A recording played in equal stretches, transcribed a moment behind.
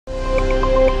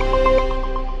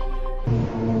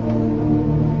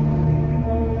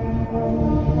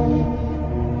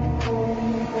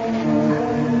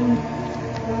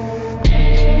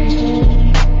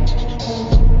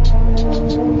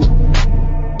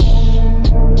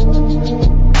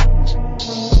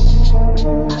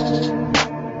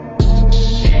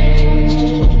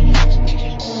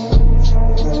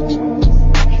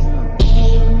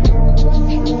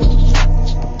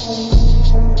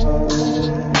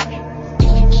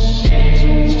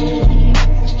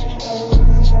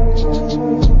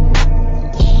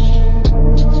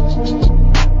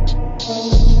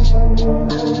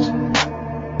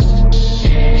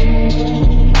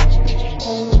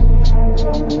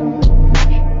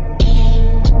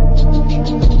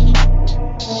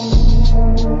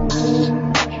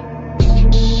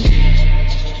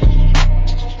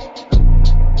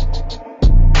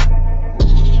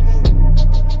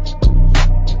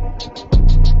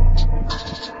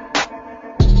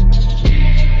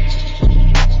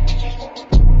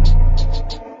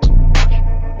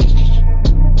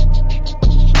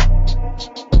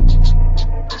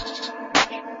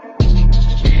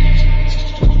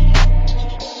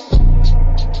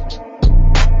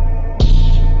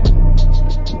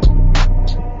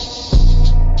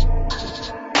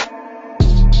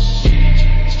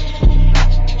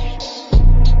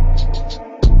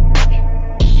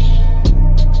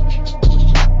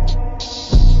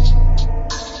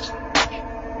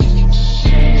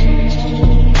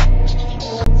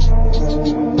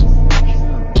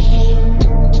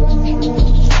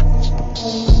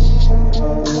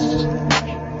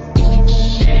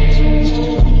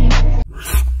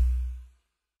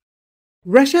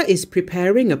Russia is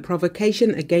preparing a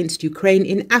provocation against Ukraine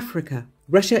in Africa.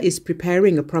 Russia is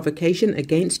preparing a provocation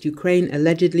against Ukraine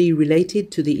allegedly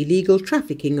related to the illegal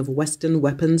trafficking of Western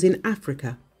weapons in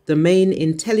Africa. The main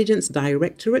intelligence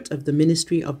directorate of the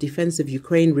Ministry of Defense of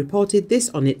Ukraine reported this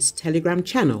on its Telegram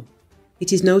channel.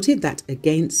 It is noted that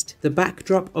against the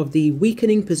backdrop of the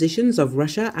weakening positions of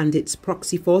Russia and its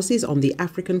proxy forces on the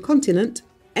African continent,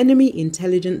 enemy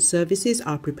intelligence services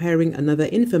are preparing another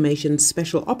information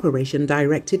special operation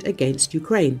directed against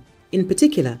Ukraine. In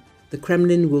particular, the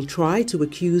Kremlin will try to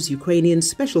accuse Ukrainian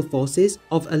special forces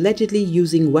of allegedly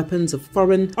using weapons of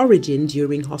foreign origin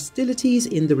during hostilities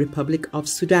in the Republic of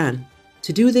Sudan.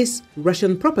 To do this,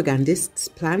 Russian propagandists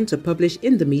plan to publish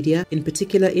in the media, in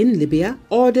particular in Libya,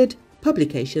 ordered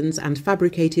publications and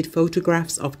fabricated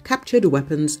photographs of captured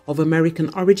weapons of American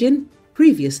origin,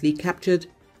 previously captured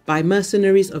by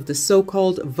mercenaries of the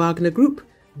so-called Wagner Group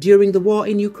during the war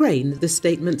in Ukraine, the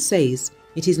statement says.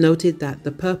 It is noted that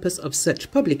the purpose of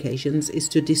such publications is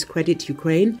to discredit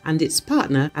Ukraine and its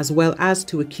partner, as well as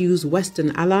to accuse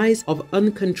Western allies of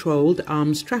uncontrolled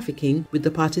arms trafficking with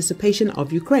the participation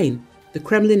of Ukraine. The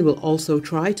Kremlin will also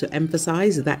try to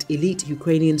emphasize that elite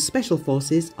Ukrainian special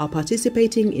forces are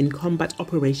participating in combat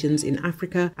operations in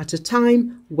Africa at a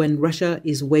time when Russia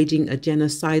is waging a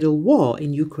genocidal war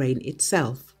in Ukraine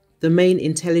itself. The main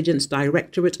intelligence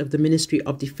directorate of the Ministry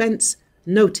of Defense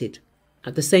noted.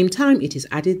 At the same time, it is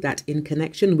added that in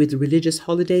connection with religious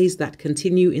holidays that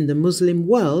continue in the Muslim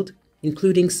world,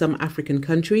 including some African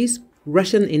countries,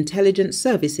 Russian intelligence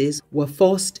services were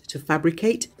forced to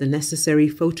fabricate the necessary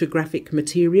photographic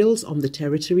materials on the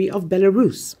territory of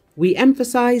Belarus. We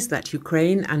emphasize that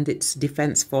Ukraine and its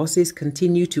defense forces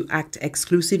continue to act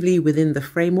exclusively within the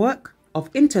framework of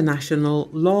international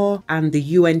law and the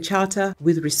UN Charter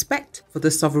with respect for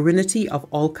the sovereignty of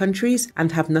all countries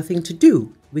and have nothing to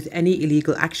do with any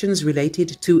illegal actions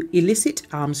related to illicit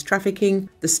arms trafficking,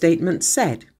 the statement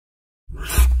said.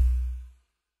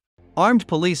 Armed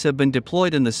police have been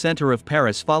deployed in the center of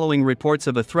Paris following reports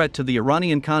of a threat to the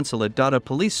Iranian consulate. A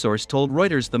police source told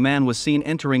Reuters the man was seen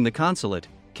entering the consulate,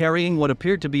 carrying what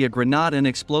appeared to be a grenade and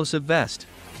explosive vest.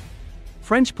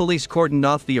 French police cordoned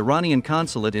off the Iranian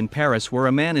consulate in Paris where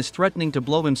a man is threatening to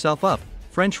blow himself up,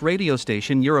 French radio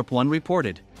station Europe 1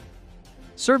 reported.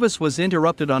 Service was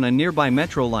interrupted on a nearby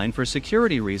metro line for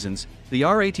security reasons, the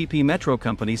RATP metro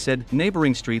company said.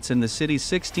 Neighboring streets in the city's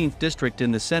 16th district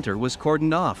in the center was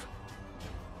cordoned off.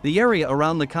 The area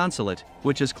around the consulate,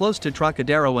 which is close to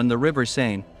Trocadero and the River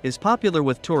Seine, is popular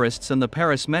with tourists, and the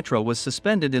Paris metro was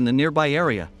suspended in the nearby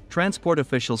area, transport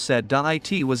officials said.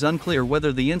 It was unclear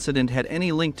whether the incident had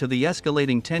any link to the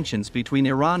escalating tensions between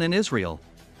Iran and Israel.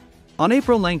 On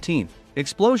April 19,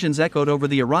 explosions echoed over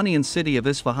the Iranian city of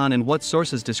Isfahan in what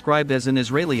sources described as an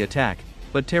Israeli attack,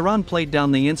 but Tehran played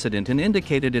down the incident and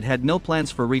indicated it had no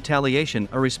plans for retaliation,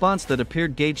 a response that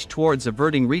appeared gauged towards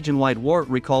averting region-wide war.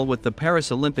 Recall, with the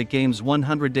Paris Olympic Games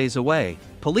 100 days away,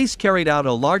 police carried out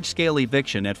a large-scale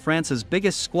eviction at France's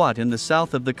biggest squat in the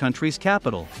south of the country's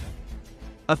capital.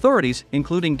 Authorities,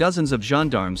 including dozens of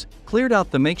gendarmes, cleared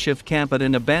out the makeshift camp at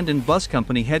an abandoned bus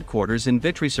company headquarters in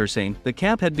Vitry-sur-Seine. The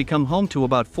camp had become home to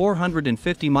about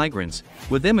 450 migrants,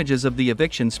 with images of the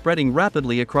eviction spreading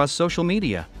rapidly across social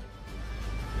media.